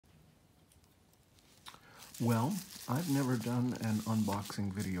Well, I've never done an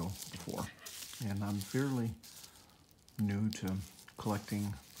unboxing video before, and I'm fairly new to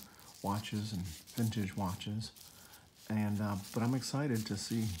collecting watches and vintage watches, and but I'm excited to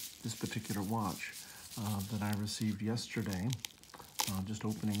see this particular watch that I received yesterday, just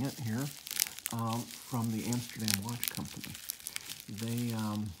opening it here, from the Amsterdam Watch Company. They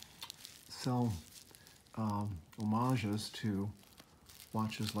sell homages to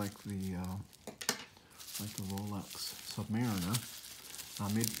watches like the Rolex Submariner,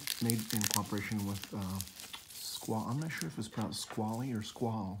 made in cooperation with Squale. I'm not sure if it's pronounced Squale or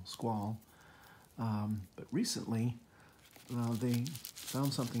Squale. But recently they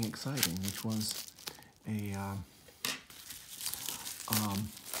found something exciting, which was a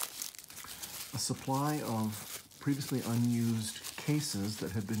supply of previously unused cases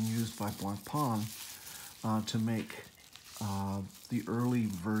that had been used by Blancpain to make the early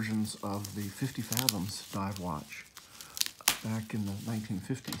versions of the 50 Fathoms dive watch back in the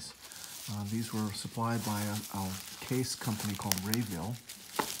 1950s. These were supplied by a case company called Rayville,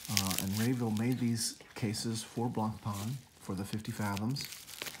 and Rayville made these cases for Blancpain for the 50 Fathoms,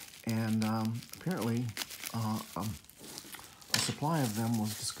 and apparently a supply of them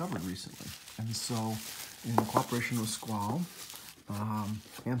was discovered recently. And so, in cooperation with Squale,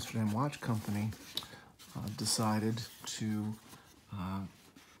 Amsterdam Watch Company decided to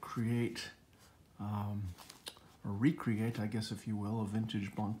create or recreate, I guess if you will, a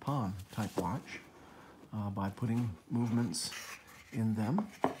vintage Blancpain type watch by putting movements in them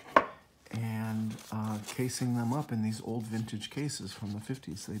and casing them up in these old vintage cases from the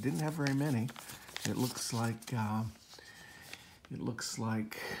 50s. They didn't have very many. It looks like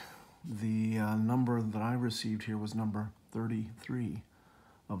the number that I received here was number 33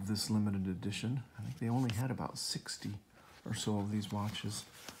 of this limited edition. I think they only had about 60 or so of these watches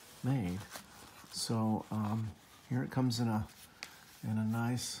made. So here it comes in a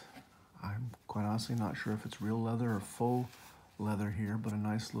nice, I'm quite honestly not sure if it's real leather or faux leather here, but a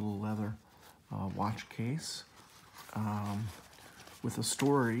nice little leather watch case with a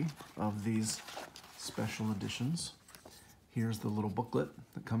story of these special editions. Here's the little booklet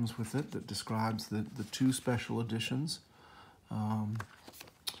that comes with it that describes the two special editions.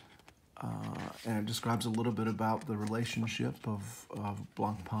 And it describes a little bit about the relationship of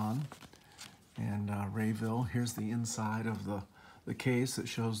Blancpain and Rayville. Here's the inside of the case that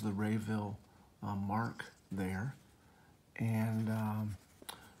shows the Rayville mark there. And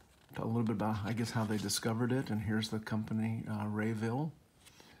a little bit about, I guess, how they discovered it. And here's the company, Rayville,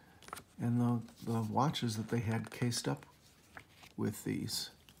 and the watches that they had cased up with these.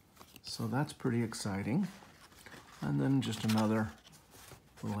 So that's pretty exciting. And then just another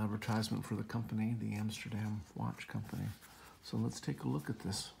little advertisement for the company, the Amsterdam Watch Company. So let's take a look at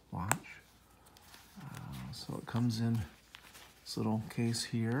this watch. So it comes in this little case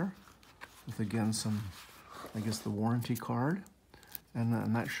here with, again, some, I guess, the warranty card, and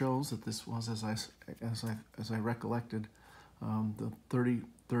that shows that this was, as I recollected, the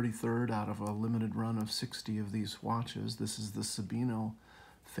 33rd out of a limited run of 60 of these watches. This is the Subino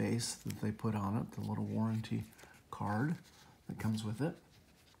face that they put on it, the little warranty card that comes with it.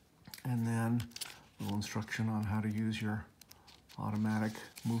 And then a little instruction on how to use your automatic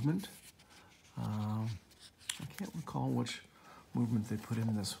movement. I can't recall which movement they put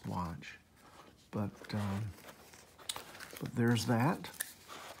in this watch, but there's that.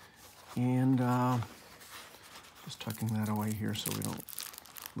 And just tucking that away here so we don't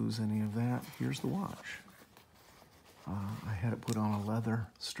lose any of that. Here's the watch. I had it put on a leather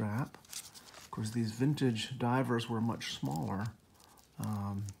strap. Of course, these vintage divers were much smaller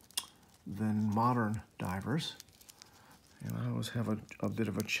than modern divers, and I always have a bit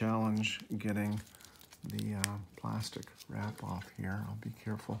of a challenge getting the plastic wrap off here. I'll be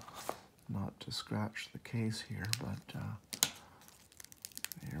careful not to scratch the case here, but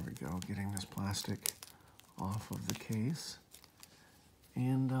there we go, getting this plastic off of the case.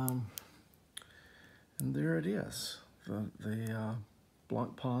 And there it is, the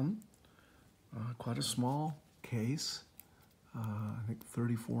Blancpain, quite a small case. I think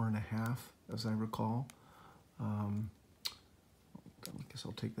 34.5, as I recall. I guess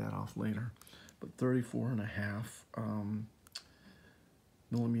I'll take that off later. But 34.5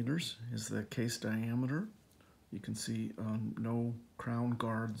 millimeters is the case diameter. You can see no crown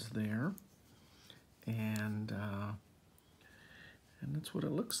guards there, and that's what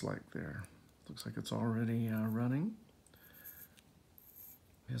it looks like there. Looks like it's already running.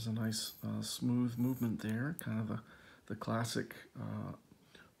 It has a nice smooth movement there, kind of the classic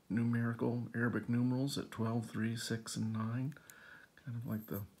numerical Arabic numerals at 12, 3, 6, and 9, kind of like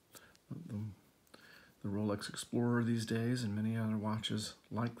the the Rolex Explorer these days and many other watches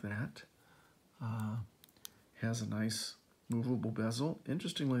like that. Has a nice movable bezel.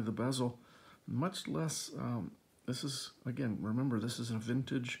 Interestingly, the bezel much less, this is, again, remember this is a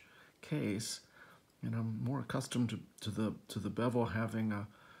vintage case, and I'm more accustomed to the bevel having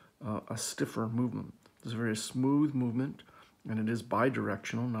a stiffer movement. It's a very smooth movement, and it is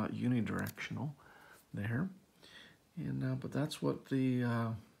bidirectional, not unidirectional there. And but that's what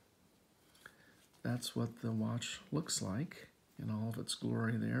the watch looks like in all of its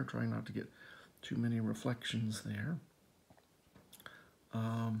glory there. Trying not to get too many reflections there.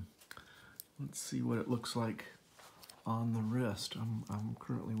 Let's see what it looks like on the wrist. I'm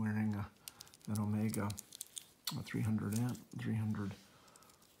currently wearing an Omega, a 300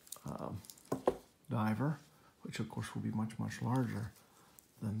 diver, which of course will be much larger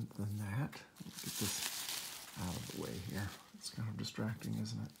than that. Let's get this out of the way here. It's kind of distracting,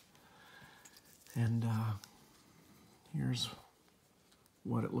 isn't it? And here's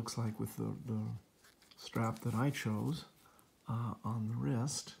what it looks like with the strap that I chose on the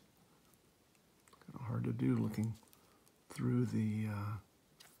wrist. Kind of hard to do looking through the...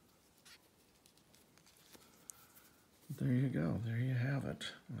 there you go. There you have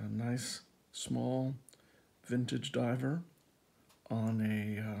it. A nice small vintage diver on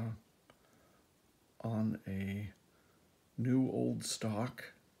a new old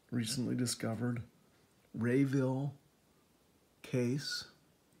stock, recently discovered Rayville case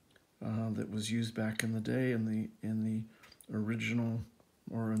that was used back in the day in the original,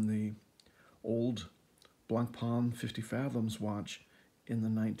 or in the old Blancpain 50 Fathoms watch in the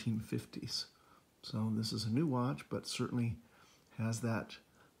 1950s. So this is a new watch, but certainly has that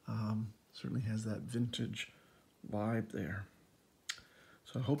vintage vibe there.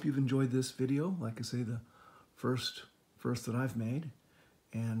 So I hope you've enjoyed this video. Like I say, the first that I've made,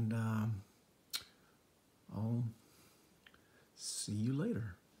 and I'll see you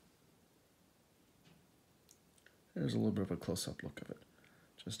later. There's a little bit of a close-up look of it,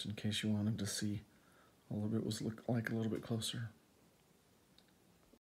 just in case you wanted to see a little bit, was look like a little bit closer.